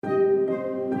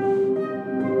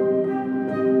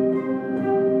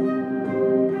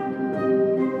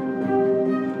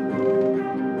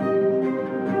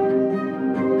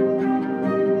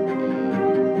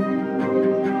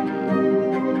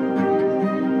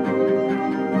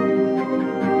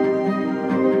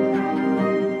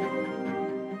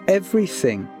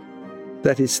everything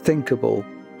that is thinkable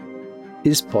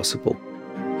is possible.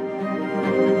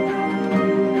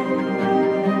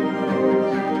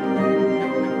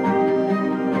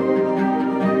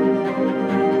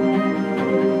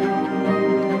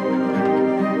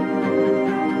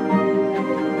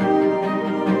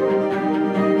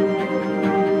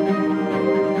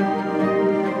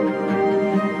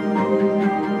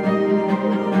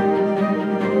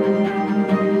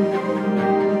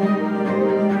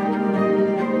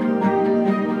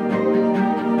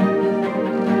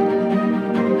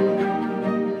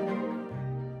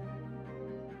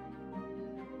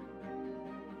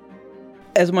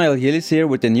 Esmail Gillis here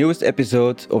with the newest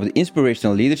episode of the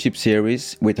Inspirational Leadership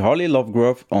Series with Harley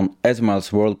Lovegrove on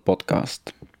Esmail's World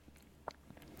podcast.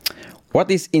 What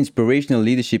is inspirational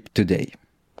leadership today?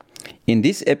 In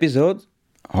this episode,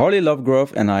 Harley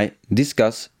Lovegrove and I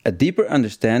discuss a deeper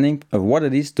understanding of what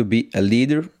it is to be a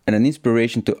leader and an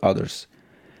inspiration to others.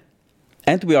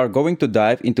 And we are going to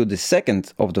dive into the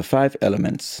second of the 5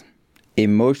 elements,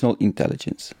 emotional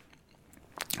intelligence.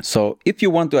 So, if you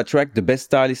want to attract the best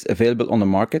stylists available on the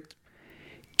market,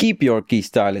 keep your key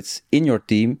stylists in your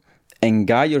team and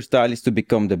guide your stylists to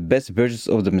become the best versions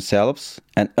of themselves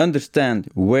and understand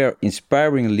where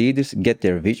inspiring leaders get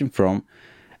their vision from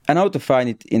and how to find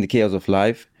it in the chaos of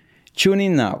life, tune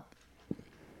in now.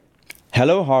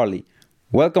 Hello Harley,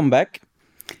 welcome back.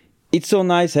 It's so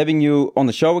nice having you on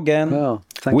the show again. Well,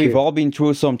 thank you. We've all been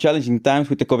through some challenging times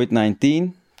with the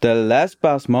COVID-19. The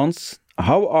past months,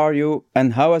 how are you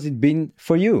and how has it been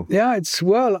for you? Yeah,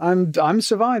 I'm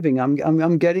surviving.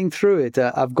 I'm getting through it.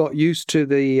 I've got used to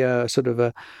the sort of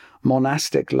a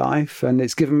monastic life, and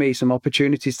it's given me some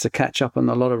opportunities to catch up on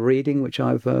a lot of reading, which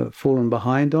I've fallen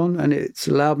behind on, and it's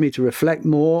allowed me to reflect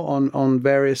more on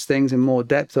various things in more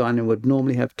depth than I would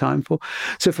normally have time for.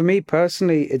 So for me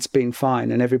personally, it's been fine,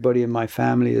 and everybody in my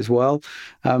family as well.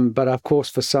 But of course,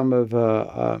 for some of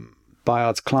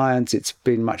Bayard's clients, it's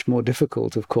been much more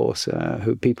difficult, of course.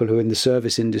 People who are in the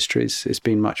service industries, it's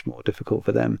been much more difficult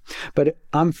for them. But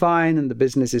I'm fine and the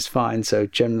business is fine, so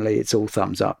generally it's all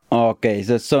thumbs up. Okay,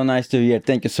 that's so nice to hear.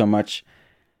 Thank you so much.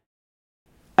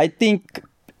 I think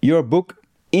your book,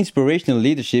 Inspirational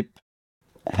Leadership,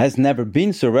 has never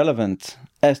been so relevant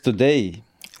as today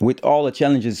with all the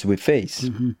challenges we face.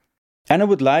 Mm-hmm. And I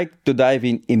would like to dive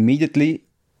in immediately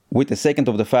with the second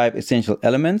of the 5 essential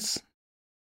elements,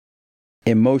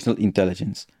 emotional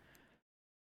intelligence.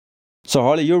 So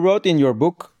Harley, you wrote in your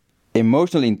book,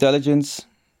 emotional intelligence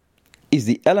is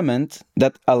the element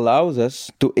that allows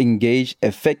us to engage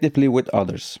effectively with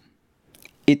others.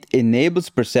 It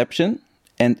enables perception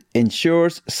and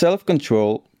ensures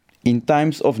self-control in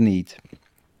times of need.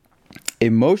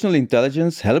 Emotional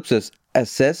intelligence helps us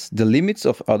assess the limits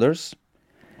of others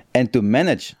and to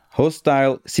manage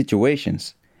hostile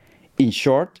situations. In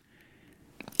short,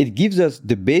 it gives us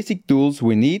the basic tools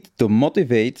we need to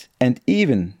motivate and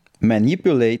even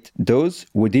manipulate those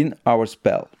within our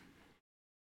spell.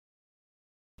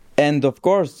 And of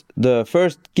course, the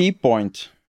first key point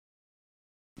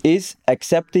is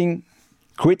accepting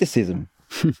criticism.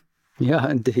 Yeah,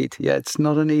 indeed. Yeah, it's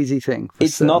not an easy thing.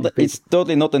 It's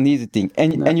totally not an easy thing.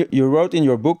 And, No. and you wrote in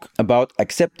your book about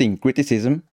accepting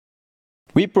criticism.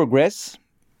 We progress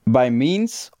by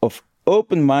means of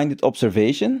open-minded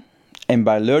observation and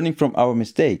by learning from our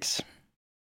mistakes.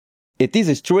 It is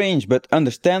a strange but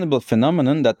understandable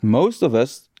phenomenon that most of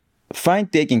us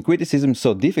find taking criticism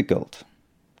so difficult.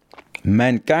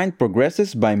 Mankind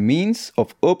progresses by means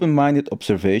of open-minded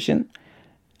observation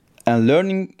and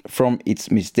learning from its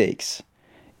mistakes.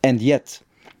 And yet,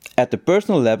 at the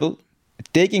personal level,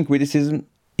 taking criticism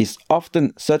is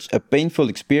often such a painful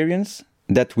experience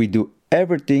that we do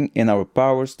everything in our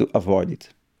powers to avoid it.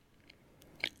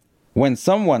 When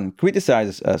someone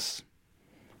criticizes us,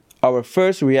 our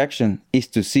first reaction is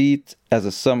to see it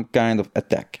as some kind of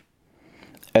attack,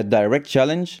 a direct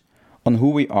challenge on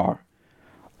who we are,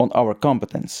 on our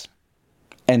competence.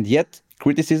 And yet,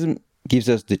 criticism gives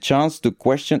us the chance to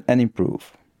question and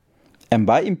improve. And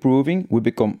by improving, we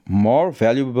become more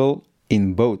valuable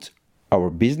in both our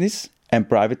business and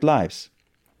private lives.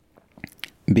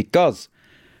 Because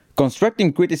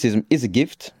constructive criticism is a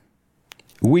gift,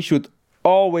 we should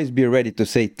always be ready to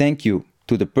say thank you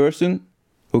to the person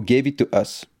who gave it to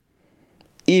us,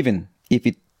 even if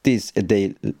it is a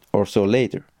day or so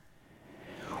later.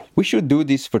 We should do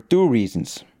this for 2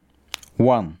 reasons.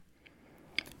 1,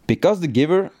 because the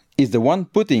giver is the one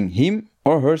putting him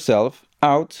or herself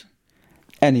out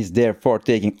and is therefore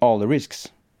taking all the risks.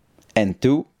 And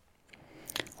 2,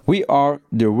 we are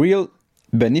the real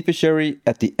beneficiary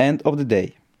at the end of the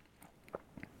day.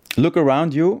 Look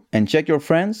around you and check your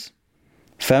friends.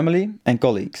 family, and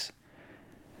colleagues.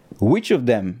 Which of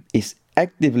them is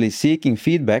actively seeking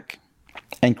feedback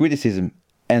and criticism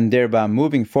and thereby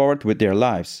moving forward with their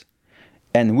lives?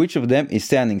 And which of them is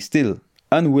standing still,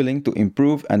 unwilling to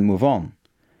improve and move on?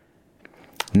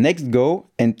 Next, go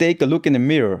and take a look in the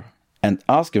mirror and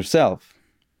ask yourself,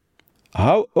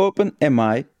 how open am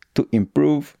I to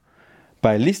improve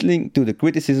by listening to the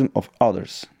criticism of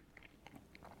others?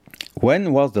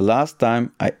 When was the last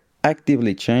time I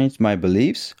actively changed my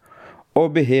beliefs or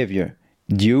behavior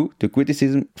due to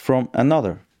criticism from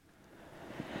another?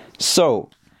 So,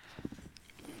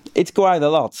 it's quite a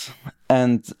lot,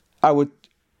 and I would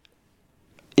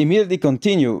immediately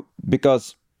continue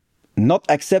because not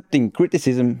accepting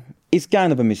criticism is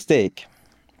kind of a mistake.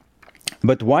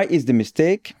 But why is the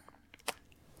mistake?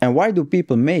 And why do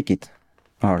people make it,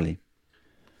 Harley?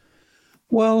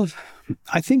 Well,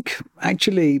 I think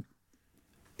actually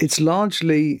it's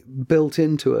largely built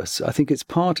into us. I think it's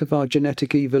part of our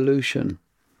genetic evolution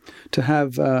to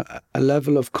have a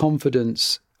level of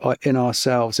confidence in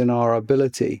ourselves, in our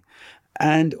ability,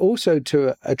 and also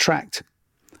to attract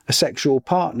a sexual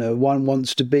partner. One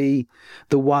wants to be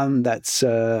the one that's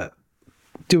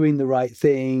doing the right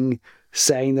thing,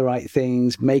 saying the right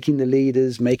things, making the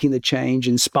leaders, making the change,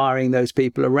 inspiring those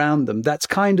people around them. That's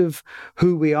kind of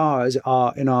who we are as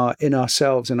in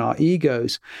ourselves and our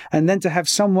egos. And then to have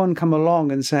someone come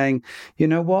along and saying, you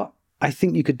know what, I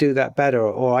think you could do that better,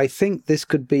 or I think this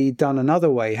could be done another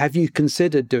way. Have you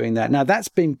considered doing that? Now, that's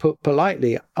been put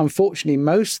politely. Unfortunately,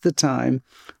 most of the time,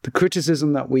 the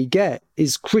criticism that we get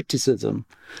is criticism,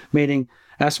 meaning,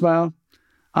 Asmail,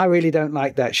 I really don't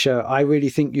like that shirt. I really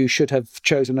think you should have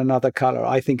chosen another color.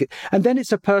 And then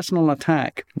it's a personal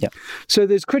attack. Yeah. So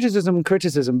there's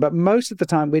criticism, but most of the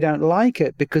time we don't like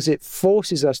it because it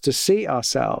forces us to see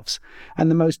ourselves.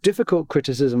 And the most difficult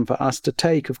criticism for us to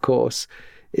take, of course,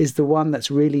 is the one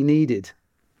that's really needed,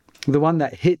 the one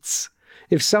that hits.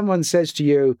 If someone says to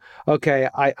you, okay,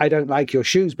 I don't like your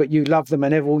shoes, but you love them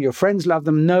and all your friends love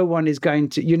them,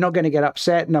 you're not going to get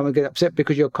upset. No one will get upset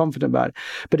because you're confident about it.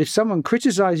 But if someone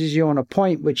criticizes you on a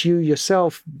point which you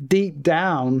yourself deep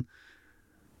down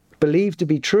believe to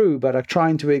be true, but are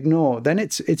trying to ignore, then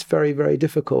it's very, very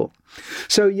difficult.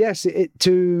 So yes,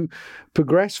 to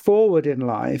progress forward in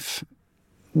life,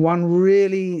 one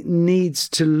really needs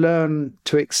to learn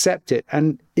to accept it.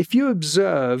 And if you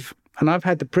observe, and I've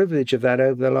had the privilege of that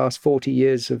over the last 40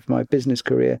 years of my business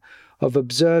career, of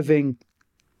observing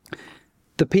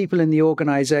the people in the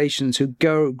organizations who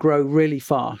grow really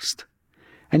fast.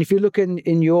 And if you look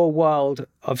in your world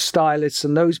of stylists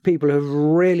and those people who have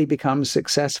really become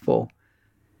successful,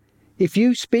 if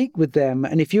you speak with them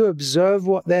and if you observe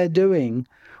what they're doing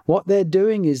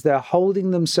is they're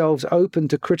holding themselves open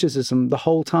to criticism the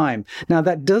whole time. Now,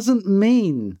 that doesn't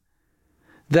mean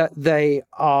that they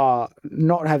are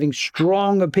not having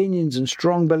strong opinions and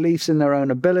strong beliefs in their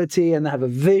own ability and they have a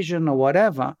vision or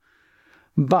whatever,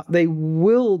 but they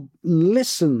will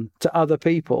listen to other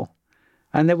people.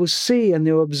 And they will see and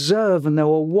they'll observe and they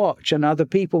will watch, and other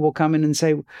people will come in and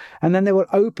say, and then they will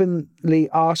openly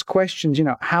ask questions,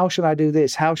 how should I do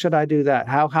this? How should I do that?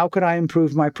 How could I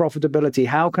improve my profitability?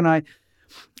 How can I?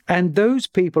 And those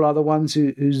people are the ones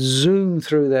who zoom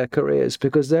through their careers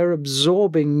because they're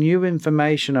absorbing new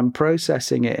information and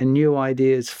processing it and new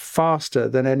ideas faster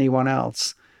than anyone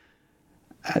else.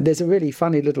 There's a really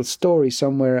funny little story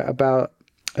somewhere about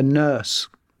a nurse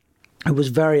who was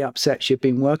very upset. She'd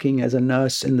been working as a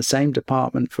nurse in the same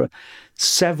department for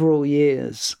several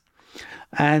years.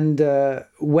 And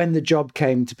when the job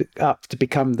came up to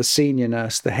become the senior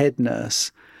nurse, the head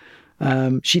nurse,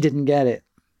 she didn't get it.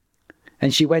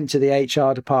 And she went to the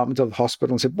HR department of the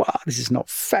hospital and said, well, this is not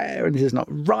fair and this is not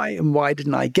right. And why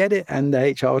didn't I get it? And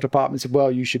the HR department said,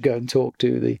 well, you should go and talk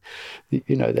to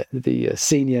the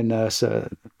senior nurse,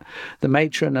 the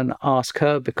matron, and ask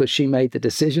her because she made the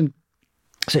decision.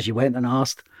 So she went and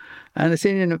asked, and the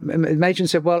senior matron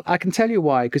said, well, I can tell you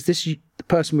why, because the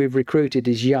person we've recruited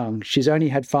is young. She's only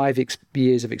had 5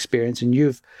 years of experience, and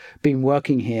you've been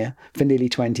working here for nearly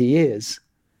 20 years,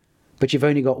 but you've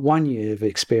only got 1 year of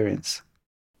experience.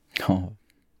 Oh,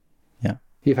 yeah.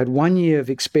 You've had 1 year of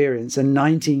experience and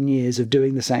 19 years of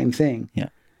doing the same thing. Yeah.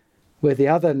 Where the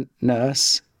other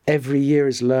nurse, every year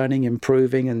is learning,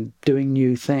 improving, and doing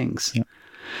new things. Yeah.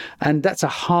 And that's a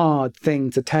hard thing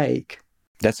to take.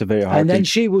 That's a very hard thing. And then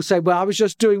she will say, well, I was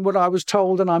just doing what I was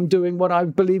told and I'm doing what I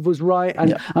believe was right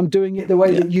and I'm doing it the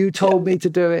way that you told me to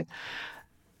do it.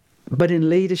 But in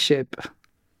leadership,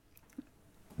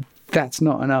 that's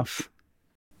not enough.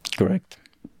 Correct.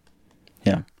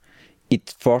 Yeah.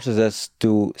 It forces us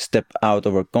to step out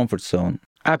of our comfort zone.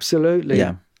 Absolutely.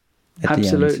 Yeah. at the end.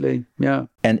 Absolutely, yeah.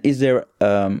 And is there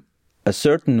a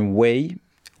certain way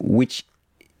which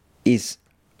is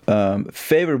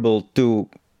favorable to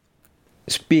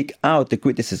speak out the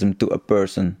criticism to a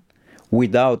person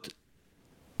without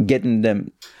getting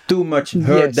them too much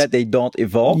hurt that they don't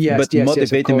evolve, but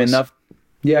motivate them enough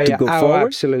to go forward?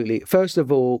 Absolutely. First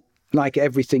of all, like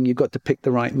everything, you've got to pick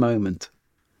the right moment.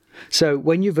 So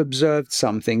when you've observed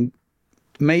something,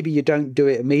 maybe you don't do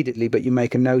it immediately, but you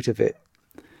make a note of it.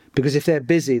 Because if they're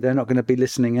busy, they're not going to be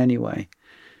listening anyway.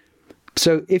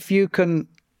 So if you can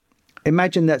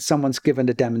imagine that someone's given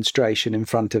a demonstration in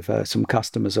front of some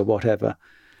customers or whatever,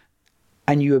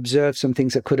 and you observe some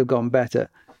things that could have gone better,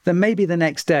 then maybe the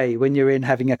next day when you're in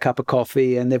having a cup of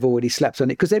coffee and they've already slept on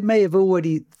it, because they may have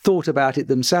already thought about it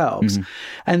themselves. Mm-hmm.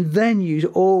 And then you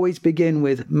always begin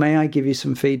with, may I give you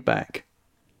some feedback?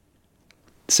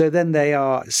 So then they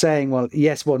are saying, well,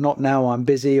 yes, well, not now, I'm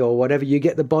busy or whatever. You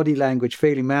get the body language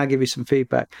feeling, may I give you some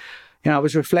feedback? You know, I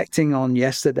was reflecting on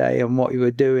yesterday and what you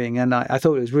were doing, and I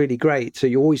thought it was really great. So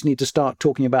you always need to start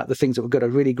talking about the things that were good.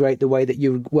 Really great, the way that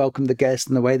you welcomed the guests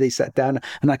and the way they sat down,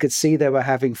 and I could see they were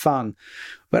having fun.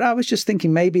 But I was just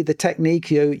thinking maybe the technique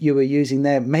you were using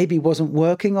there maybe wasn't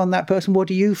working on that person. What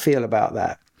do you feel about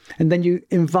that? And then you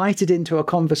invite it into a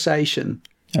conversation.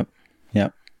 Yep.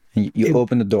 Yep. You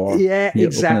open the door. Yeah,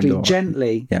 exactly.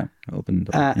 Gently. Yeah, open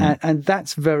the door. And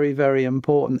that's very, very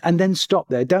important. And then stop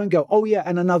there. Don't go, oh, yeah,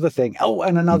 and another thing. Oh,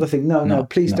 and another thing. No,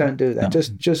 please don't do that.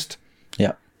 Just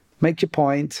make your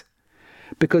point.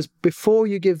 Because before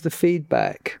you give the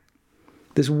feedback,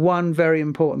 there's one very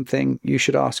important thing you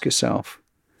should ask yourself.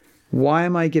 Why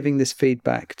am I giving this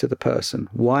feedback to the person?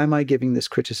 Why am I giving this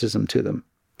criticism to them?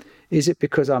 Is it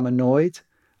because I'm annoyed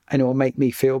and it will make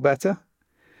me feel better?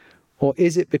 Or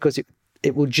is it because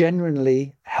it will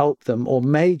genuinely help them or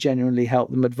may genuinely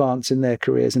help them advance in their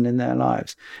careers and in their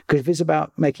lives? Because if it's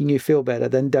about making you feel better,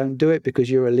 then don't do it because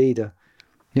you're a leader,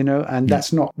 you know, and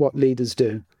that's not what leaders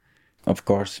do. Of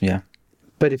course, yeah.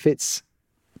 But if it's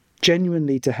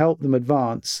genuinely to help them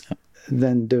advance,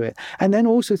 then do it. And then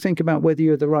also think about whether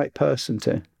you're the right person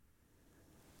to.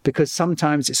 Because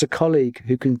sometimes it's a colleague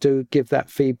who can give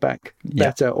that feedback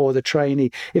better, or the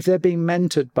trainee. If they're being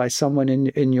mentored by someone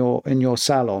in your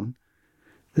salon,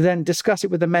 then discuss it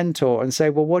with the mentor and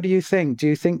say, well, what do you think? Do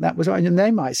you think that was right? And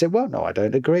they might say, well, no, I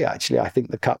don't agree. Actually, I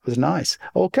think the cut was nice.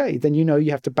 Okay, then you know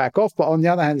you have to back off. But on the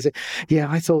other hand, they say,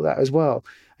 yeah, I thought that as well.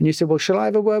 And you say, well, shall I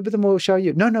have a word with them or shall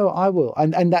you? No, I will.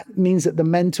 And that means that the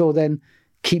mentor then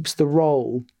keeps the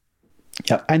role.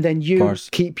 Yep. And then you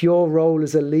keep your role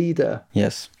as a leader,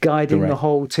 guiding the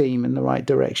whole team in the right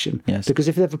direction. Yes. Because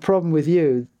if they have a problem with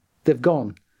you, they've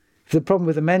gone. If there's a problem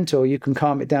with a mentor, you can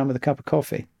calm it down with a cup of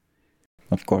coffee.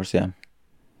 Of course, yeah.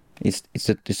 It's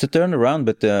a turnaround,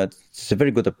 but it's a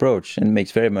very good approach and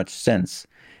makes very much sense,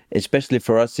 especially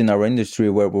for us in our industry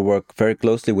where we work very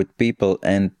closely with people,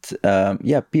 and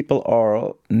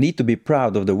people need to be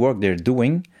proud of the work they're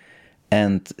doing.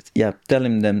 And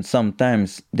telling them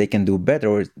sometimes they can do better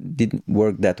or it didn't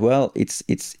work that well, it's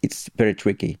very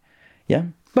tricky. Yeah.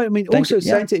 But I mean,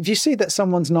 if you see that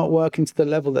someone's not working to the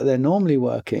level that they're normally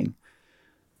working,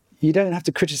 you don't have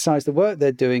to criticize the work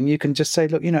they're doing. You can just say,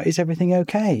 look, you know, is everything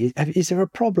okay? Is there a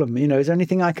problem? You know, is there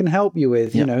anything I can help you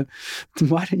with? You know,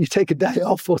 why don't you take a day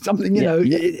off or something? You know,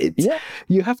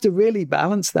 you have to really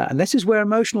balance that. And this is where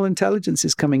emotional intelligence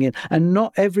is coming in. And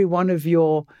not every one of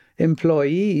your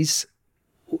employees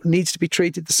needs to be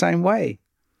treated the same way.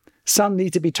 Some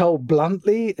need to be told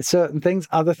bluntly certain things,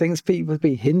 other things people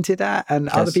be hinted at, and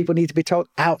other people need to be told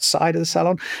outside of the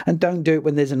salon. And don't do it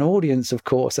when there's an audience, of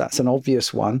course, that's an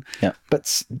obvious one. Yeah.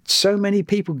 But so many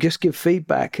people just give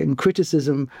feedback and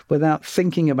criticism without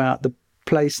thinking about the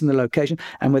place and the location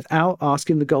and without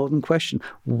asking the golden question,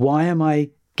 why am I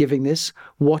giving this?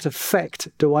 What effect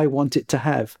do I want it to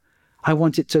have? I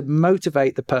want it to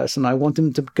motivate the person. I want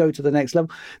them to go to the next level.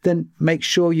 Then make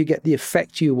sure you get the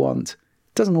effect you want.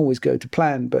 It doesn't always go to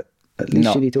plan, but at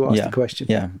least you need to ask the question.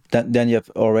 Yeah, then you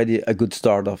have already a good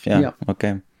start off. Yeah.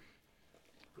 Okay.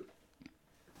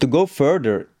 To go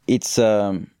further, it's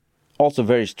also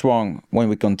very strong when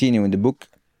we continue in the book,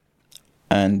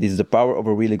 and this is the power of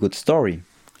a really good story.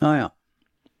 Oh, yeah.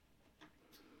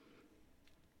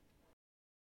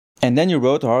 And then you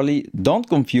wrote, Harley, don't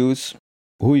confuse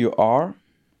who you are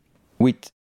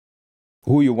with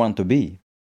who you want to be.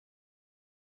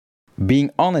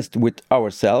 Being honest with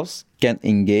ourselves can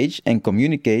engage and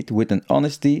communicate with an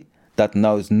honesty that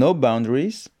knows no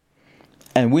boundaries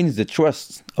and wins the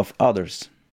trust of others.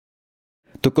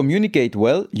 To communicate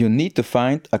well, you need to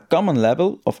find a common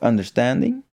level of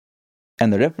understanding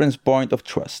and a reference point of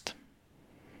trust.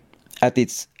 At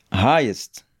its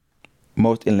highest,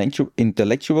 most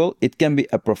intellectual, it can be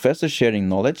a professor sharing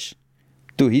knowledge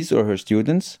to his or her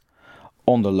students.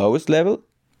 On the lowest level,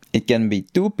 it can be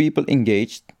two people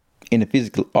engaged in a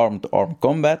physical arm-to-arm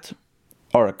combat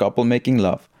or a couple making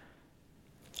love.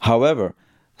 However,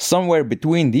 somewhere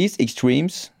between these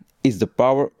extremes is the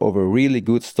power of a really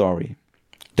good story.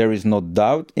 There is no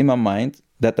doubt in my mind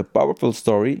that a powerful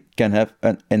story can have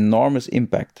an enormous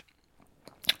impact.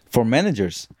 For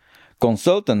managers,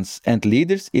 consultants and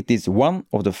leaders, it is one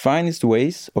of the finest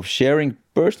ways of sharing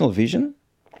personal vision,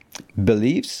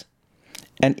 beliefs,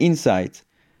 and insight.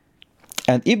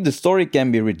 And if the story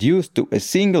can be reduced to a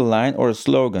single line or a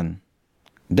slogan,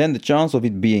 then the chance of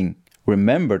it being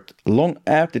remembered long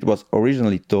after it was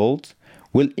originally told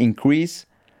will increase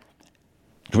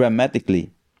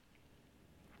dramatically.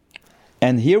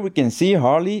 And here we can see,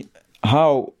 Harley,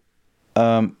 how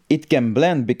it can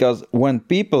blend, because when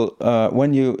people,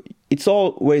 it's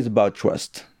always about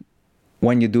trust.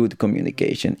 When you do the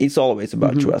communication, it's always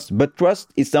about trust. But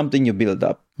trust is something you build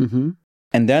up.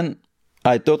 And then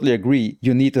I totally agree.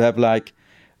 You need to have like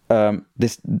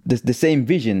the same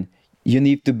vision. You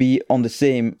need to be on the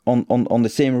same on the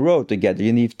same road together.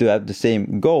 You need to have the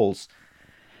same goals.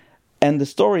 And the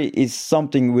story is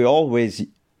something we always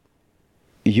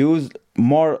use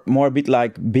more a bit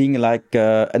like being like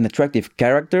an attractive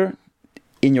character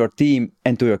in your team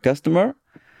and to your customer.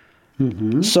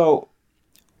 So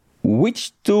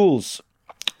which tools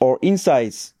or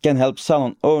insights can help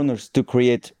salon owners to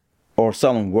create, or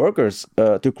salon workers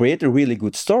to create a really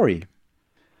good story?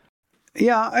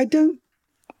 Yeah,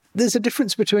 there's a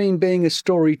difference between being a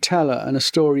storyteller and a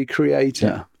story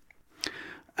creator.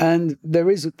 And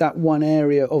there is that one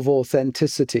area of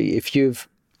authenticity. If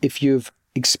you've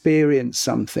experienced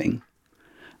something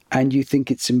and you think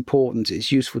it's important,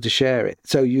 it's useful to share it.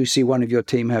 So you see one of your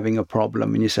team having a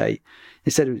problem and you say,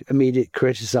 instead of immediate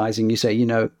criticizing, you say, you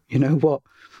know what?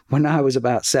 When I was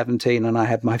about 17 and I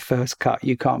had my first cut,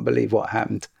 you can't believe what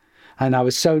happened. And I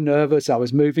was so nervous, I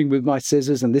was moving with my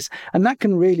scissors and that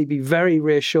can really be very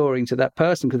reassuring to that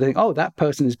person, because they think, oh, that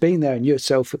person has been there and you're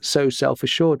so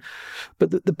self-assured.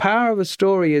 But the power of a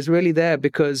story is really there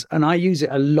because, and I use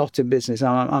it a lot in business,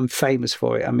 I'm famous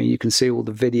for it. I mean, you can see all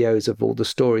the videos of all the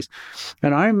stories.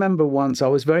 And I remember once I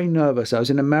was very nervous. I was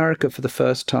in America for the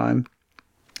first time.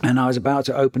 And I was about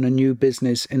to open a new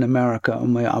business in America,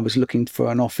 and I was looking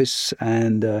for an office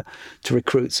and to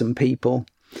recruit some people.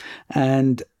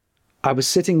 And I was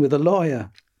sitting with a lawyer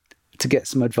to get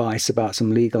some advice about some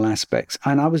legal aspects.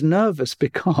 And I was nervous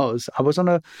because I was on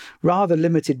a rather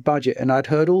limited budget, and I'd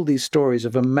heard all these stories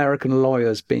of American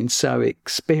lawyers being so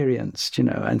experienced,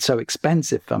 and so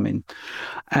expensive. I mean,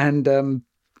 and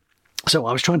so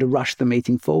I was trying to rush the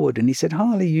meeting forward, and he said,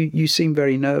 Harley, you seem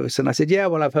very nervous. And I said, yeah,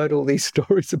 well, I've heard all these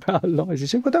stories about lawyers. He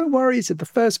said, well, don't worry. He said, the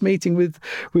first meeting with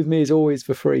me is always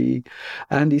for free.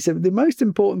 And he said, the most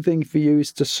important thing for you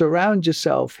is to surround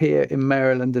yourself here in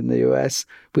Maryland in the US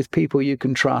with people you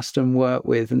can trust and work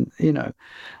with, and,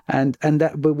 and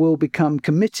that will become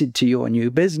committed to your new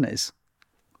business.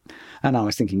 And I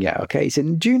was thinking, yeah, okay. He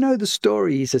said, do you know the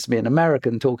story? He says to me, an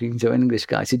American talking to an English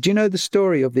guy. He said, do you know the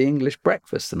story of the English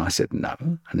breakfast? And I said, no.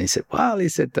 And he said, well,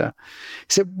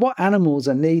 what animals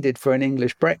are needed for an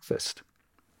English breakfast?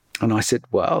 And I said,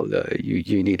 well,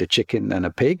 you need a chicken and a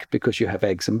pig because you have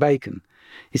eggs and bacon.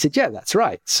 He said, yeah, that's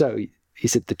right. So he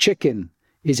said, the chicken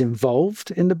is involved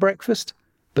in the breakfast,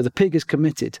 but the pig is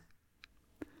committed.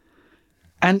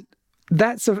 And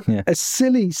that's a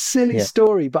silly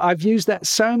story, but I've used that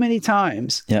so many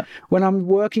times when I'm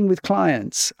working with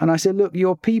clients. And I said, look,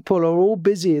 your people are all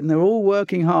busy and they're all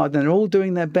working hard and they're all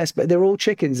doing their best, but they're all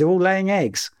chickens. They're all laying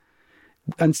eggs.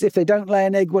 And if they don't lay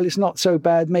an egg, well, it's not so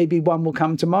bad. Maybe one will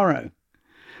come tomorrow.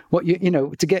 What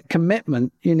to get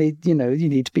commitment, you need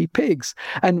to be pigs.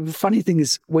 And the funny thing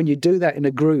is, when you do that in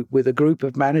a group with a group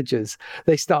of managers,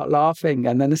 they start laughing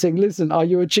and then they're saying, "Listen, are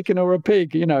you a chicken or a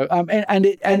pig?"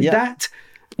 That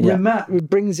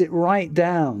brings it right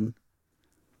down.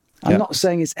 I'm not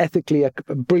saying it's ethically a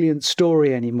brilliant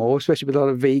story anymore, especially with a lot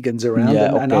of vegans around.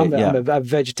 And I'm a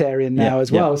vegetarian now as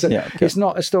well. It's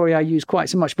not a story I use quite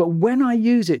so much. But when I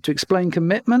use it to explain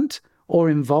commitment or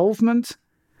involvement,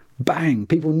 bang,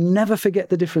 people never forget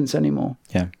the difference anymore.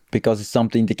 Yeah, because it's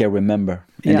something they can remember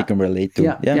and they can relate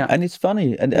to. And it's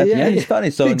funny. And at the end it's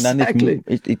funny. So exactly.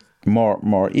 Then it's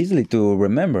more easily to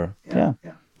remember.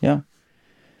 Yeah.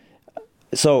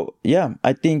 So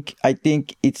I think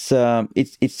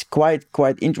it's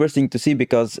quite interesting to see,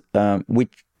 because But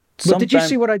did you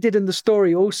see what I did in the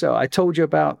story also? I told you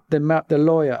about the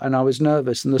lawyer and I was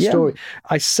nervous in the story.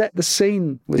 I set the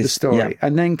scene with the story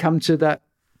and then come to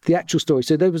the actual story.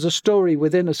 So there was a story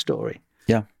within a story.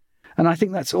 Yeah. And I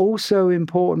think that's also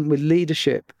important with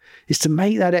leadership, is to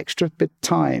make that extra bit of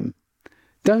time.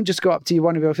 Don't just go up to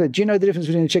one of your friends, do you know the difference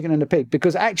between a chicken and a pig?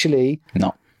 Because actually,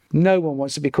 no one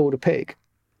wants to be called a pig.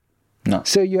 No.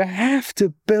 So you have to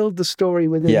build the story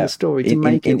within the story to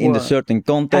make it work. In the certain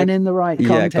context. And in the right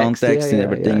context. Context and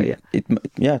everything. It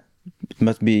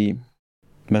must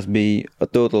be a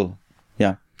total,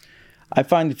 I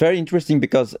find it very interesting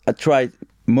because I try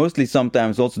mostly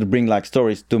sometimes also to bring like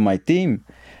stories to my team.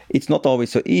 It's not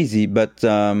always so easy, but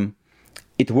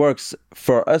it works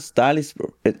for us stylists.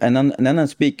 And then I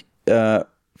speak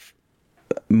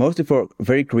mostly for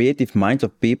very creative minds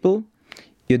of people.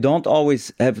 You don't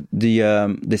always have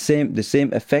the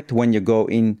same effect when you go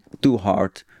in too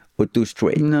hard or too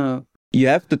straight. No, you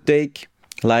have to take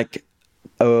like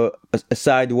a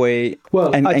side way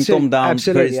and come down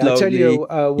very slowly. I'll tell you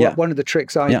one of the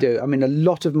tricks I do. I mean, a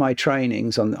lot of my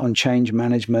trainings on change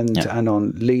management and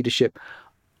on leadership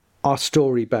are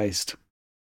story based,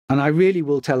 and I really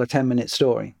will tell a 10-minute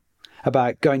story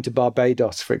about going to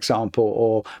Barbados, for example,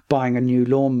 or buying a new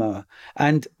lawnmower.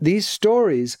 And these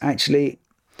stories actually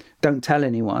don't tell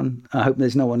anyone. I hope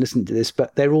there's no one listening to this,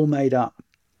 but they're all made up.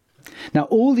 Now,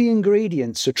 all the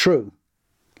ingredients are true,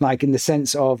 like in the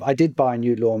sense of I did buy a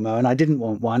new lawnmower and I didn't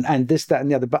want one and this, that, and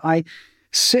the other. But I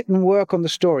sit and work on the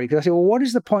story because I say, well, what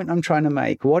is the point I'm trying to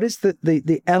make? What is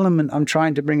the element I'm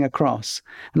trying to bring across?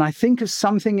 And I think of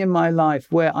something in my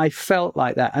life where I felt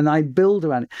like that and I build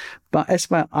around it. But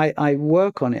Esma, I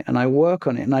work on it and I work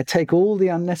on it and I take all the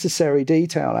unnecessary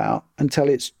detail out until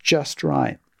it's just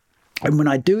right. And when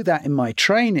I do that in my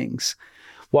trainings,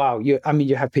 wow, you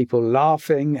have people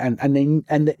laughing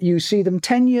and you see them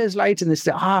 10 years later and they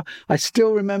say, I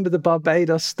still remember the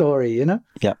Barbados story, you know?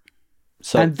 Yeah.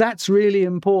 So, and that's really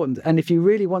important. And if you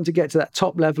really want to get to that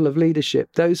top level of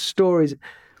leadership, those stories,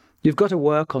 you've got to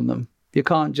work on them. You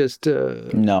can't just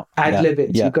ad-lib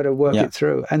it. You've got to work it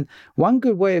through. And one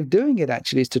good way of doing it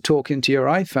actually is to talk into your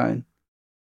iPhone.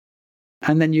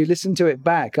 And then you listen to it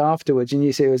back afterwards and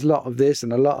you see there's a lot of this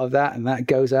and a lot of that and that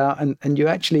goes out and you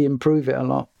actually improve it a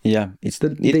lot. Yeah,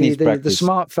 it needs practice. The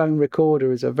smartphone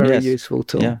recorder is a very useful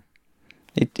tool. Yeah.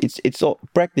 It's all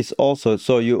practice also.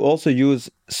 So you also use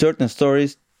certain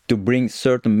stories to bring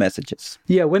certain messages.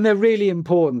 Yeah, when they're really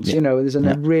important, there's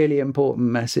a really important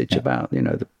message about,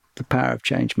 the power of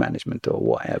change management or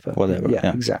whatever.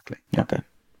 Yeah, exactly. Yeah. Okay.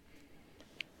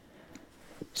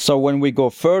 So when we go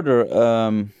further,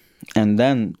 and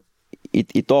then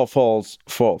it all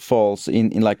falls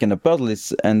in like in a puzzle,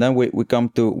 and then we come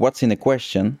to what's in a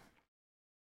question.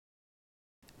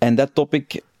 And that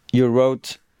topic you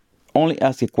wrote, only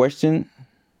ask a question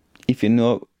if you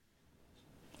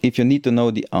need to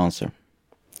know the answer.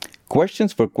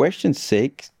 Questions for question's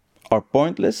sake are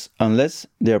pointless unless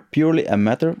they are purely a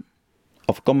matter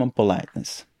of common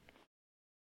politeness.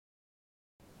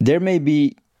 There may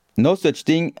be no such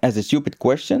thing as a stupid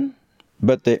question,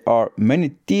 but there are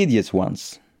many tedious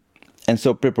ones. And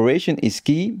so preparation is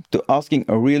key to asking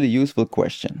a really useful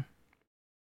question.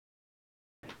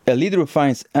 A leader who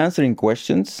finds answering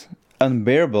questions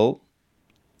unbearable,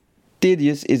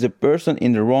 tedious is a person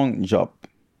in the wrong job.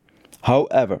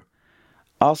 However,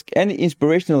 ask any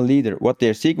inspirational leader what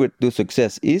their secret to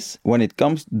success is when it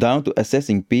comes down to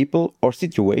assessing people or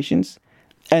situations,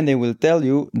 and they will tell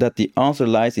you that the answer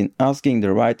lies in asking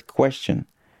the right question.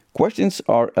 Questions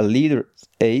are a leader's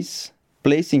ace,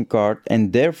 placing card,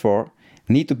 and therefore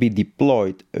need to be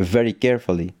deployed very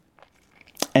carefully,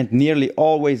 and nearly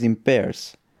always in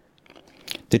pairs.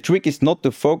 The trick is not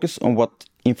to focus on what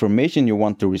information you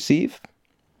want to receive,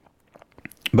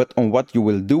 but on what you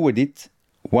will do with it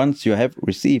once you have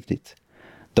received it.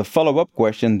 The follow-up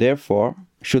question, therefore,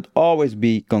 should always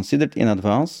be considered in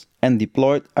advance and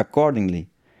deployed accordingly,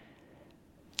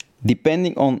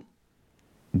 depending on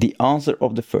the answer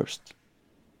of the first.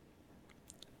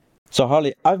 So,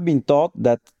 Harley, I've been taught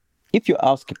that if you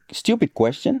ask a stupid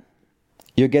question,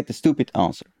 you get a stupid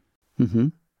answer. Mm-hmm.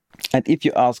 And if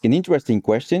you ask an interesting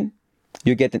question,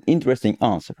 you get an interesting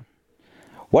answer.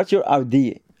 What's your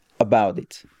idea about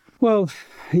it? Well,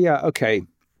 yeah, okay.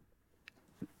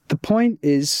 The point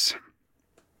is,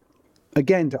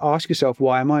 again, to ask yourself,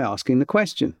 why am I asking the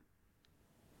question?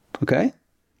 Okay?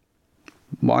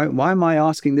 Why am I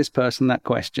asking this person that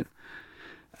question?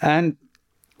 And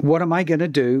what am I going to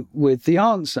do with the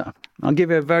answer? I'll give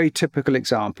you a very typical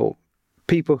example.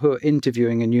 People who are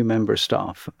interviewing a new member of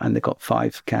staff, and they've got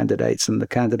 5 candidates, and the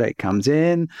candidate comes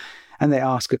in and they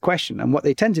ask a question. And what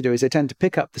they tend to do is they tend to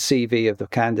pick up the CV of the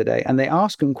candidate and they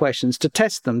ask them questions to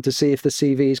test them to see if the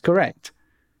CV is correct.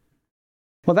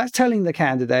 Well, that's telling the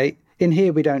candidate, in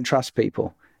here we don't trust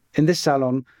people. In this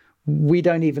salon, we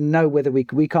don't even know whether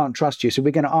we can't trust you. So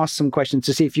we're going to ask some questions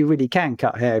to see if you really can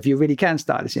cut hair, if you really can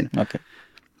style this, Okay.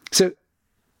 So,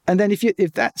 and then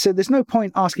so there's no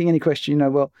point asking any question,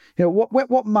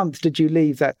 what month did you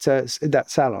leave that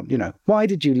salon? Why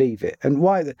did you leave it? And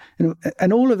why,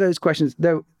 and all of those questions,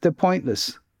 they're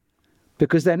pointless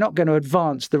because they're not going to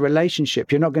advance the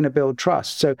relationship. You're not going to build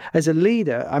trust. So as a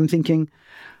leader, I'm thinking,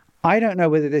 I don't know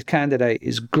whether this candidate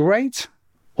is great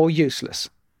or useless,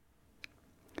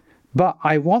 but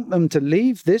I want them to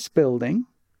leave this building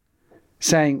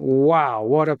saying, wow,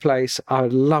 what a place. I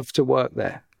would love to work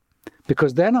there.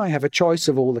 Because then I have a choice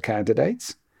of all the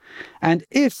candidates. And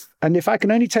if I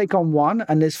can only take on one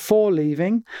and there's 4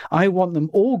 leaving, I want them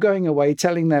all going away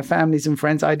telling their families and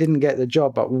friends, I didn't get the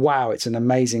job, but wow, it's an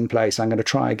amazing place. I'm going to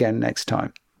try again next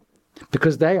time.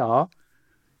 Because they are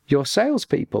your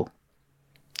salespeople.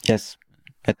 Yes.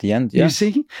 At the end, yeah. You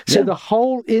see? So the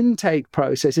whole intake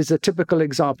process is a typical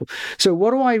example. So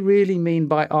what do I really mean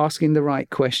by asking the right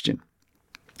question?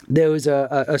 There was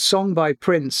a song by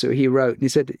Prince he wrote, and he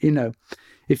said,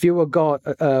 if you were God,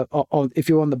 if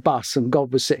you were on the bus and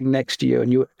God was sitting next to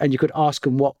you, and you could ask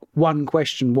him one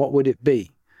question, what would it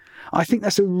be? I think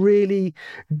that's a really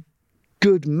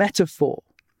good metaphor.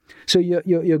 So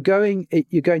you're going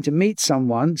to meet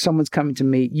someone's coming to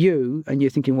meet you, and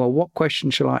you're thinking, well, what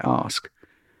question shall I ask?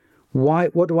 Why?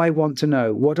 What do I want to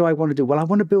know? What do I want to do? Well, I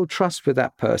want to build trust with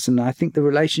that person. I think the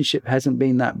relationship hasn't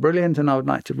been that brilliant, and I would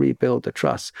like to rebuild the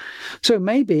trust. So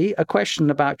maybe a question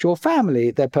about your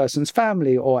family, their person's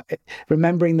family, or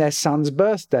remembering their son's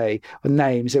birthday or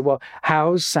names. Well,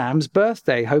 how's Sam's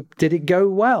birthday? Did it go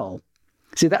well?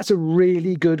 See, that's a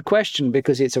really good question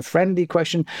because it's a friendly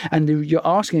question, and you're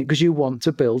asking it because you want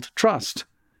to build trust.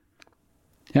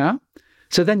 Yeah?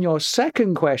 So then your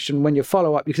second question, when you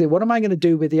follow up, you say, what am I going to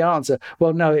do with the answer?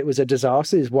 Well, no, it was a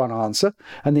disaster is one answer.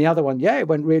 And the other one, yeah, it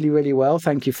went really, really well.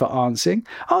 Thank you for answering.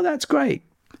 Oh, that's great.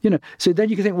 So then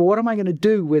you can think, well, what am I going to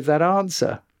do with that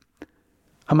answer?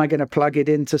 Am I going to plug it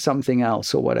into something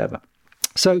else or whatever?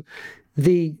 So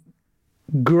the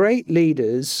great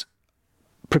leaders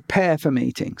prepare for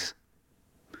meetings.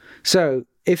 So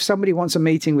if somebody wants a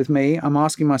meeting with me, I'm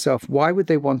asking myself, why would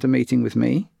they want a meeting with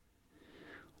me?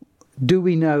 Do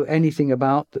we know anything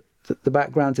about the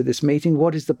background to this meeting?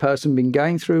 What has the person been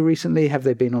going through recently? Have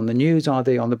they been on the news? Are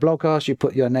they on the blogcast? You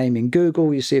put your name in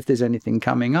Google, you see if there's anything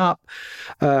coming up.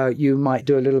 You might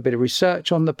do a little bit of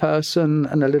research on the person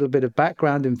and a little bit of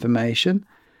background information.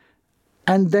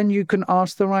 And then you can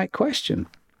ask the right question,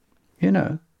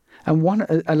 And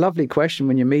a lovely question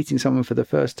when you're meeting someone for the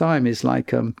first time is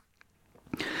like, I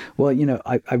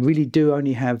really do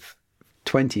only have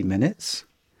 20 minutes.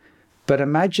 But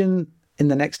imagine in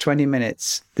the next 20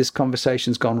 minutes, this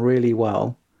conversation's gone really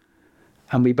well,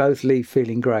 and we both leave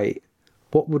feeling great.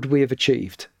 What would we have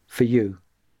achieved for you?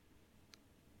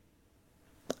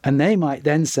 And they might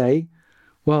then say,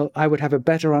 well, I would have a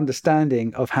better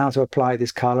understanding of how to apply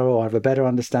this color, or have a better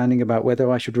understanding about whether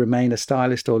I should remain a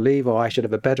stylist or leave, or I should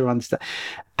have a better understanding.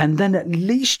 And then at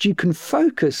least you can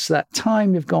focus that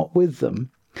time you've got with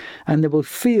them, and they will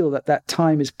feel that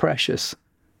time is precious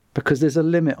because there's a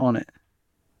limit on it.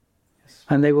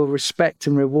 And they will respect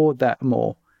and reward that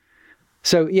more.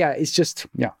 So it's just.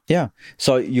 Yeah.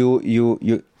 So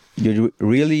you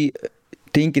really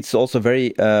think it's also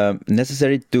very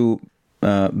necessary to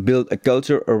build a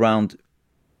culture around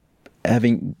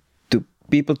having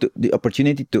people the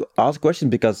opportunity to ask questions,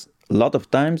 because a lot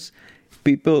of times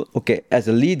people, as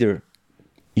a leader,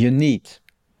 you need,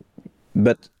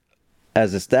 but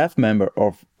as a staff member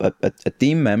or a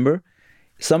team member,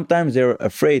 sometimes they're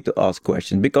afraid to ask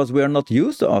questions because we are not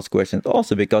used to ask questions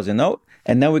also because,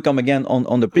 and now we come again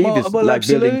on the previous,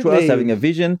 building trust, having a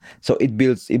vision. So it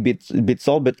builds a bit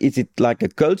all, but is it like a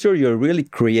culture you really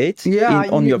create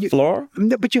on your floor?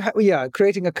 But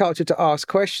creating a culture to ask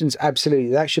questions, absolutely.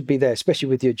 That should be there, especially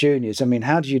with your juniors. I mean,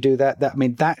 how do you do that?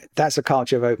 That's a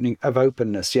culture of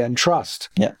openness, and trust.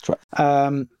 Yeah, trust.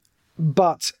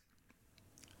 But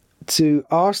to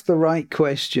ask the right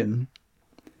question,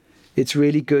 it's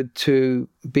really good to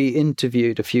be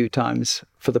interviewed a few times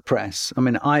for the press. I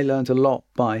mean, I learned a lot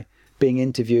by being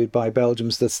interviewed by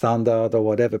Belgium's The Standard or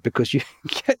whatever, because you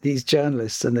get these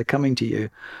journalists and they're coming to you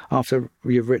after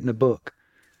you've written a book.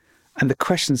 And the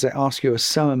questions they ask you are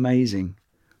so amazing.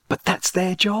 But that's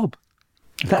their job.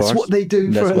 That's what they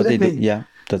do for a living. Yeah,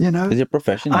 it's a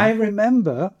profession. I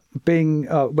remember being,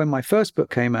 when my first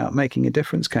book came out, Making a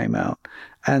Difference came out,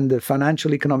 and the Financial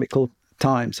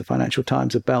Times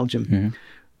of Belgium,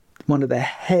 one of their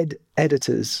head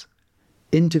editors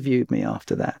interviewed me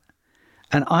after that.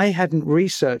 And I hadn't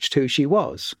researched who she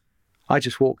was. I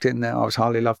just walked in there. I was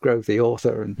Harley Lovegrove, the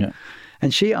author,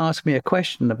 and she asked me a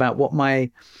question about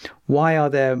why are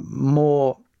there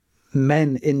more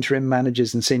men interim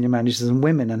managers and senior managers than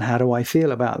women, and how do I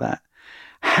feel about that?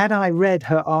 Had I read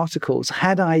her articles,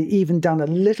 had I even done a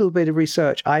little bit of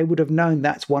research, I would have known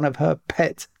that's one of her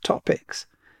pet topics.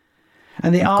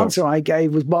 And the answer I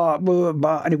gave was bah,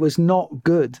 and it was not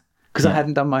good because I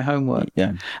hadn't done my homework.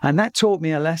 Yeah. And that taught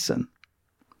me a lesson.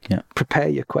 Yeah. Prepare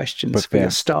your questions for your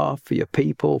staff, for your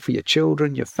people, for your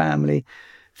children, your family.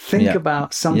 Think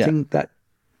about something that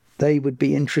they would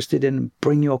be interested in and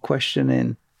bring your question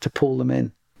in to pull them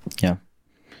in. Yeah.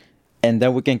 And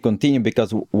then we can continue,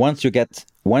 because once you get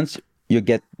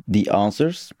the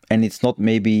answers, and it's not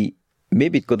maybe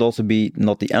it could also be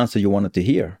not the answer you wanted to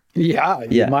hear. Yeah,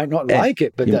 you might not like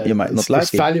it, but you might not like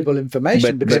it's valuable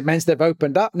information because it means they've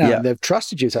opened up now and they've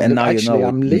trusted you. So and now actually, you know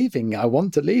I'm leaving. I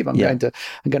want to leave. I'm going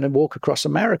to walk across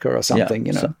America or something.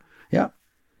 You know.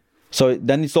 So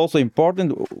then it's also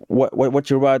important what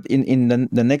you write in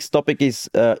the next topic is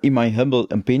in my humble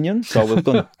opinion. So I will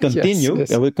continue.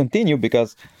 Yes. I will continue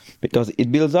because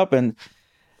it builds up, and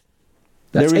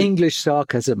that's English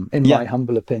sarcasm in my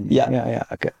humble opinion. Yeah.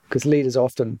 Okay, because leaders are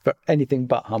often anything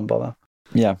but humble. Huh?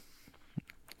 Yeah.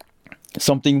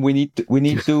 Something we need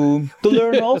to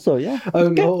learn also. Yeah.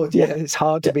 Lord, it's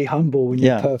hard to be humble when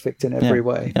you're perfect in every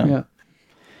way. Yeah.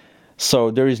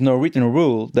 So there is no written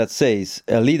rule that says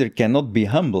a leader cannot be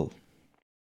humble.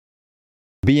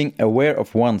 Being aware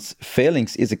of one's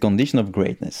failings is a condition of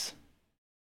greatness.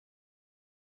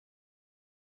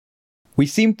 We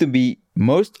seem to be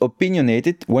most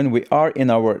opinionated when we are in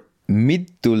our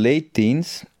mid to late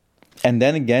teens, and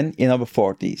then again in our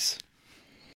 40s.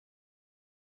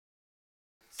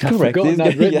 I've forgotten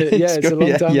I'd written it. Yeah, it's a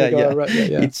long time ago. I wrote that.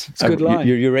 Yeah. It's a good line.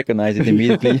 You recognize it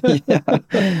immediately.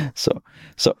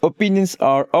 So opinions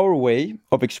are our way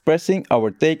of expressing our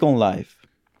take on life.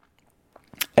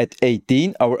 At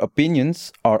 18, our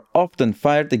opinions are often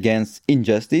fired against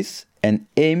injustice and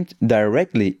aimed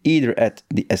directly either at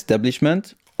the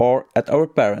establishment or at our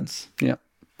parents. Yeah,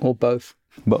 or both.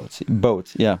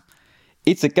 Both, yeah.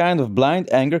 It's a kind of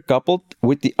blind anger coupled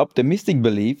with the optimistic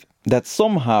belief that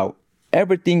somehow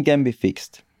everything can be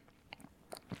fixed.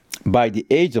 By the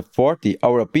age of 40,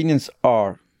 our opinions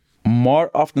are, more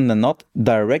often than not,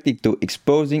 directed to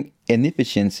exposing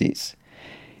inefficiencies.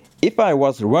 If I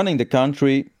was running the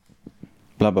country,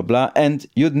 blah blah blah, and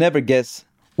you'd never guess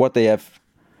what they have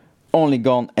only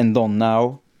gone and done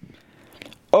now.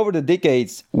 Over the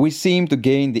decades, we seem to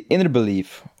gain the inner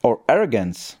belief, or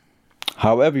arrogance,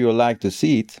 however you like to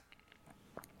see it,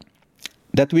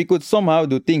 that we could somehow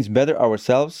do things better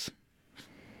ourselves,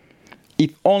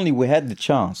 if only we had the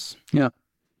chance. Yeah.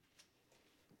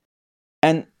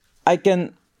 And I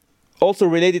can also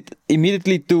relate it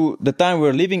immediately to the time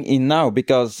we're living in now,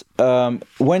 because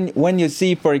when you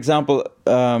see, for example,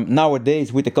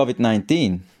 nowadays with the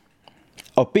COVID-19,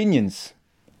 opinions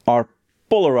are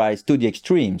polarized to the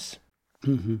extremes,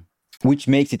 which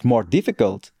makes it more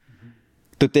difficult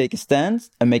to take a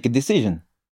stance and make a decision.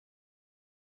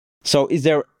 So is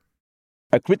there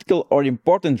a critical or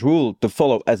important rule to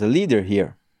follow as a leader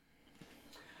here?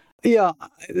 Yeah,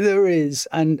 there is.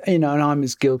 And, and I'm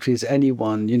as guilty as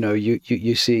anyone.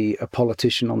 You see a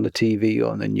politician on the TV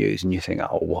or on the news and you think,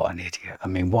 oh, what an idiot. I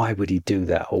mean, why would he do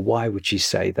that? Or why would she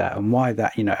say that? And why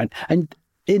that, and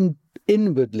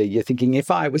inwardly, you're thinking, if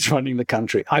I was running the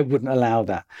country, I wouldn't allow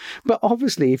that. But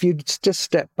obviously, if you just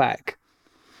step back,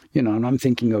 and I'm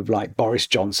thinking of like Boris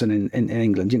Johnson in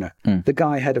England, the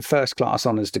guy had a first-class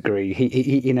honours degree.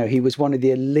 He was one of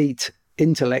the elite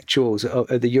intellectuals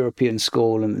at the European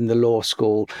school and in the law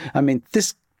school. I mean,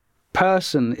 this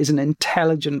person is an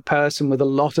intelligent person with a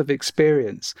lot of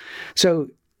experience. So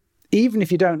even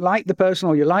if you don't like the person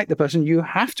or you like the person, you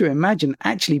have to imagine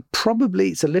actually probably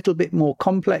it's a little bit more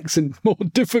complex and more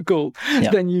difficult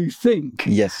than you think.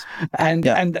 Yes. And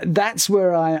that's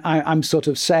where I'm sort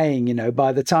of saying,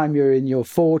 by the time you're in your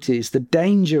 40s, the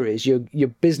danger is your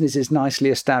business is nicely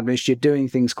established, you're doing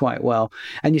things quite well,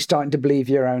 and you're starting to believe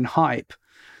your own hype.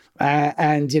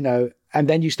 And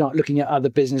then you start looking at other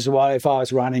businesses. Well, if I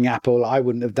was running Apple, I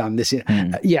wouldn't have done this.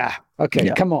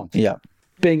 Come on. Yeah.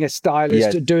 Being a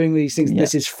stylist, doing these things,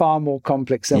 this is far more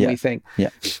complex than we think.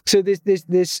 Yeah. So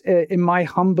this, in my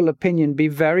humble opinion, be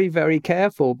very, very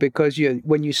careful, because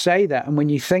when you say that and when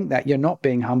you think that, you're not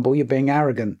being humble, you're being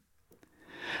arrogant.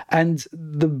 And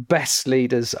the best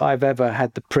leaders I've ever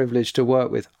had the privilege to work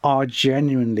with are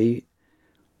genuinely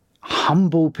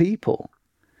humble people.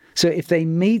 So if they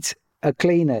meet a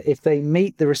cleaner, if they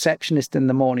meet the receptionist in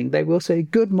the morning, they will say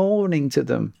good morning to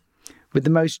them with the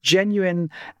most genuine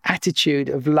attitude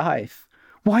of life,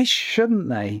 Why shouldn't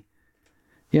they?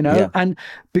 You know, and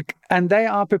they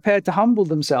are prepared to humble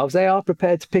themselves. They are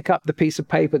prepared to pick up the piece of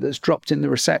paper that's dropped in the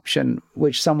reception,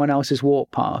 which someone else has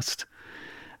walked past.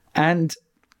 And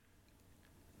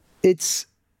it's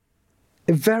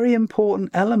a very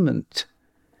important element.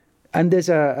 And there's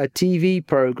a TV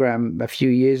program a few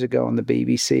years ago on the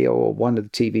BBC or one of the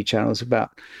TV channels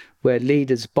about where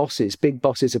leaders, bosses, big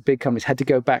bosses of big companies had to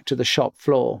go back to the shop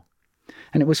floor.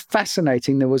 And it was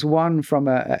fascinating. There was one from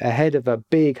a head of a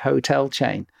big hotel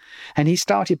chain. And he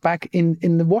started back in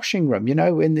the washing room, you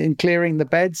know, in clearing the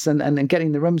beds and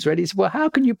getting the rooms ready. He said, well, how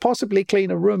can you possibly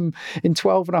clean a room in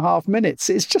 12 and a half minutes?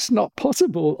 It's just not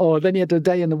possible. Or then he had a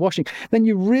day in the washing. Then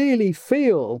you really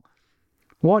feel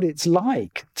what it's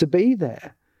like to be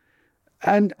there.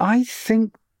 And I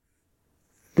think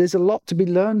there's a lot to be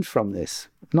learned from this,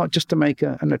 not just to make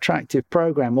an attractive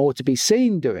program or to be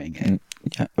seen doing it.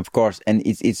 Yeah, of course. And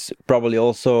it's probably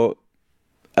also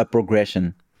a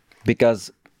progression,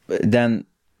 because then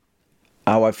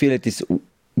how I feel it is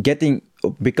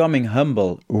becoming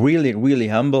humble, really, really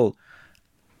humble,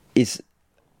 is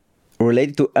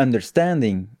related to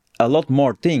understanding a lot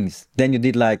more things than you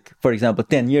did, like, for example,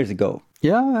 10 years ago.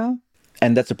 Yeah.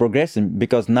 And that's a progression,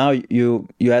 because now you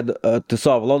had to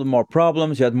solve a lot more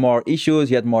problems, you had more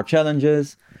issues, you had more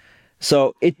challenges.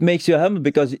 So it makes you humble,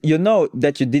 because you know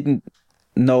that you didn't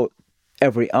know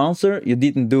every answer, you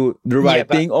didn't do the right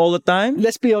thing all the time.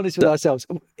 Let's be honest with ourselves.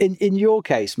 In your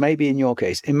case,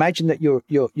 imagine that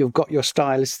you've got your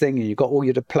stylist thing and you've got all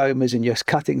your diplomas and you're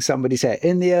cutting somebody's hair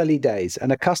in the early days,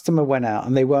 and a customer went out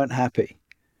and they weren't happy.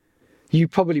 You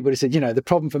probably would have said, you know, the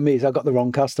problem for me is I've got the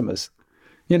wrong customers.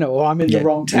 You know, or I'm in the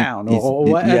wrong town, or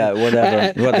whatever. Yeah,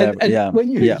 whatever. And when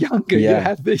you're younger, you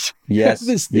have this,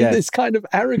 this kind of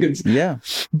arrogance. Yeah.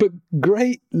 But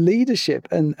great leadership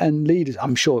and leaders,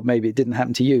 I'm sure maybe it didn't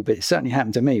happen to you, but it certainly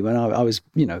happened to me when I was,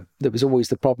 you know, there was always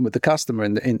the problem with the customer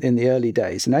in the early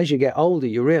days. And as you get older,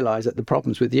 you realize that the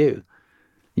problem's with you.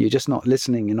 You're just not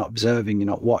listening, you're not observing, you're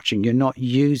not watching, you're not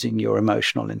using your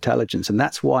emotional intelligence. And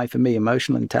that's why, for me,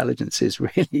 emotional intelligence is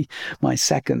really my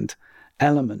second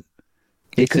element.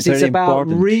 Because it's about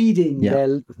reading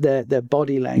their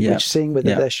body language, seeing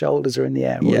whether their shoulders are in the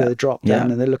air or they're dropped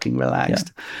down and they're looking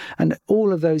relaxed. And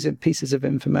all of those pieces of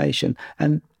information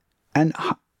and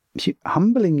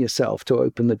humbling yourself to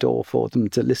open the door for them,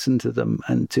 to listen to them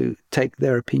and to take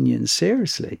their opinions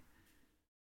seriously.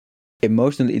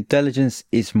 Emotional intelligence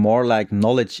is more like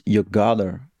knowledge you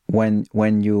gather when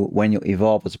you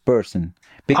evolve as a person.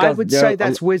 Because I would say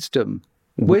that's wisdom.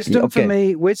 Wisdom for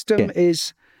me,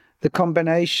 is the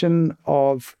combination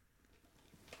of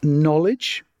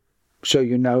knowledge, so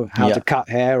you know how to cut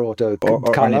hair or to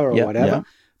color or whatever,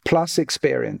 plus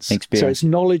experience. So it's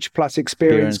knowledge plus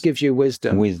experience gives you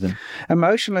wisdom.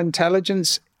 Emotional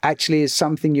intelligence actually is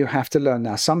something you have to learn.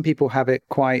 Now, some people have it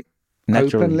quite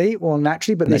naturally,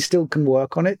 but they still can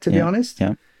work on it, to be honest.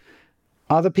 Yeah.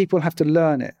 Other people have to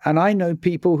learn it. And I know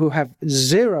people who have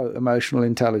zero emotional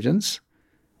intelligence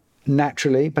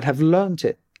naturally, but have learned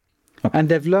it. Okay. And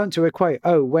they've learned to equate,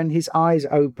 when his eyes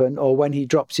open or when he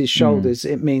drops his shoulders,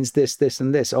 it means this, this,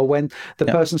 and this. Or when the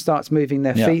person starts moving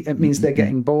their feet, it means they're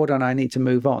getting bored and I need to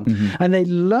move on. And they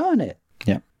learn it.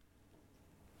 Yeah.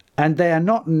 And they are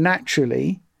not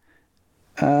naturally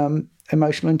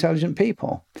emotional intelligent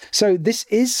people. So this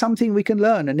is something we can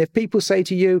learn. And if people say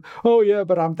to you, oh yeah,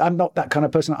 but I'm not that kind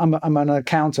of person, I'm an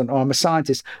accountant or I'm a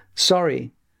scientist.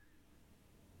 Sorry.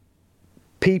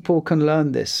 People can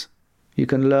learn this. You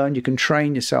can learn, you can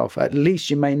train yourself. At least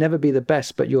you may never be the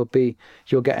best, but you'll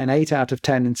get an 8 out of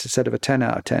 10 instead of a 10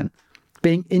 out of 10.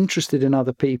 Being interested in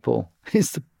other people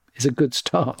is a good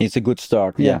start. It's a good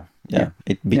start.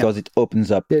 Because it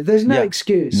opens up. There's no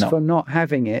excuse for not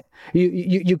having it.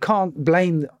 You can't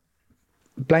blame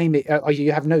it. Or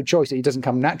you have no choice. It doesn't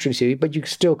come naturally to you, but you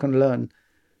still can learn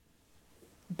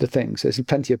the things. There's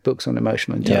plenty of books on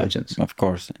emotional intelligence. Yeah, of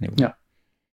course. Anyway. Yeah.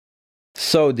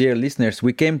 So, dear listeners,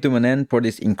 we came to an end for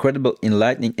this incredible,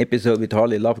 enlightening episode with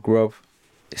Harley Lovegrove.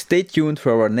 Stay tuned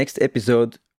for our next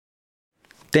episode.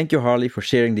 Thank you, Harley, for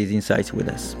sharing these insights with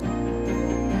us.